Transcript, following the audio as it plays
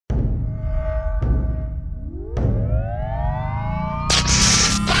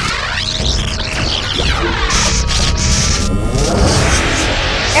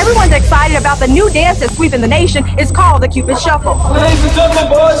is excited about the new dance that's sweeping the nation. It's called the Cupid Shuffle. Ladies and gentlemen,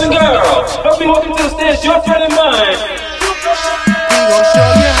 boys and girls, help me welcome to the stage your friend and mine. We gon' show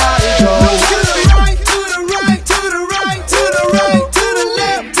you how it goes. To the right, to the right, to the right, to the right, to the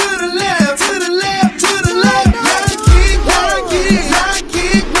left, to the left, to the left, to the left. Lock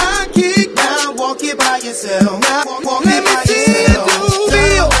it. Now walk it by yourself. Now walk it by yourself.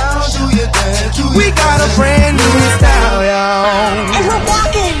 Feel how do you dance? We got a brand new style, y'all. And we're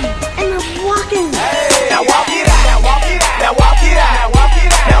walking. Now walk it out. Now walk it out. Now walk it out. Now walk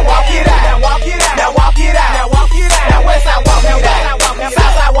it out. Now walk it out. Now walk it out. Now walk it out. Now walk it out. Now west side walk it out.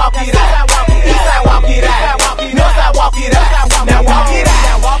 South side walk it out. East side walk it out. North side walk it out. Now walk it out.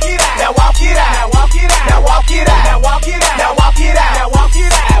 Now walk it out. Now walk it out. Now walk it out. Now walk it out. Now walk it out. Now walk it out. Now walk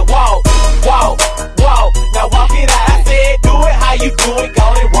it out. Whoa. Now walk it out. I said do it how you do it. Go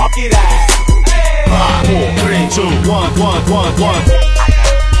and walk it out. 4, 3, 2, 1, 1.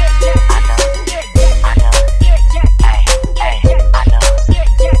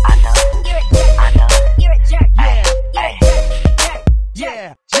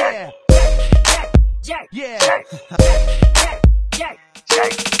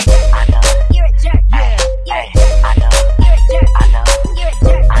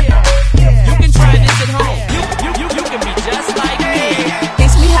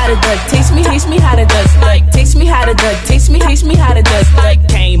 Teach me how to dust like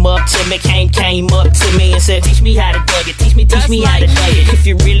came up to me and said teach me how to dug it, teach me how to dug it. If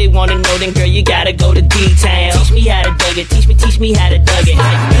you really wanna know, then girl you gotta go to D-Town. Teach me how to dug it, teach me how to dug it.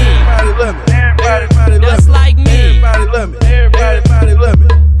 Like me, everybody just like me. Everybody let me.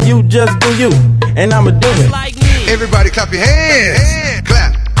 You just do you, and I'ma do it. Like me. Everybody clap your hands.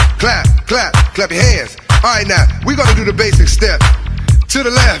 Clap your hands. All right, now we're gonna do the basic step. To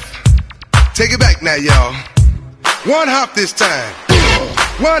the left. Take it back now, y'all. One hop this time.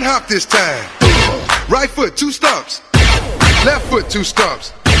 Right foot, 2 stumps. Left foot, 2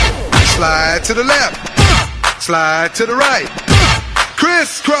 stumps. Slide to the left. Slide to the right.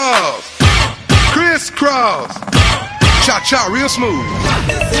 Crisscross. Cha-cha, real smooth.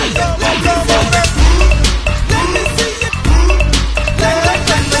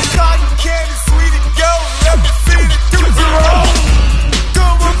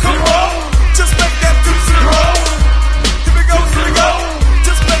 Come on, just make that doozy roll. Here we go.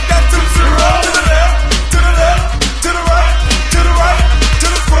 Just make that doozy roll. To the left, to the left, to the right, to the right, to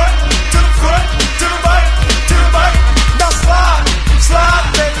the front, to the front, to the right, to the right. Now slide,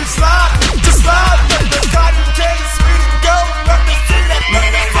 baby, slide. Just slide, let the cotton candy sweet and go. Let me see that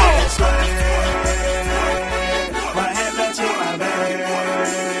money go. My hand touching my back.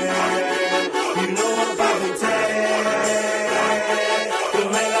 You know I'm about to take.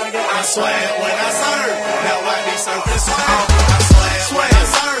 I swear when I serve, now I be surfing swag. I swear, I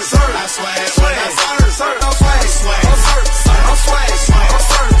serve. I swear when I serve, I'm swag, I'm swag, I swear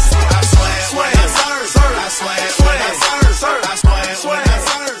when I serve, I swear when I serve, I swear when I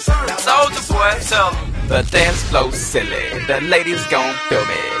serve. Soldier boy, tell them the dance flow silly. The ladies gon' feel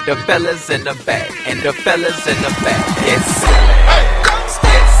me. The fellas in the back and the fellas in the back. It's silly,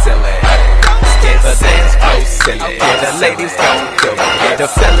 it's silly. The dance flow silly. The ladies gon' feel me. The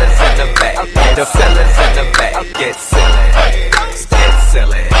fellas in the back, the fellas in the back. Get silly.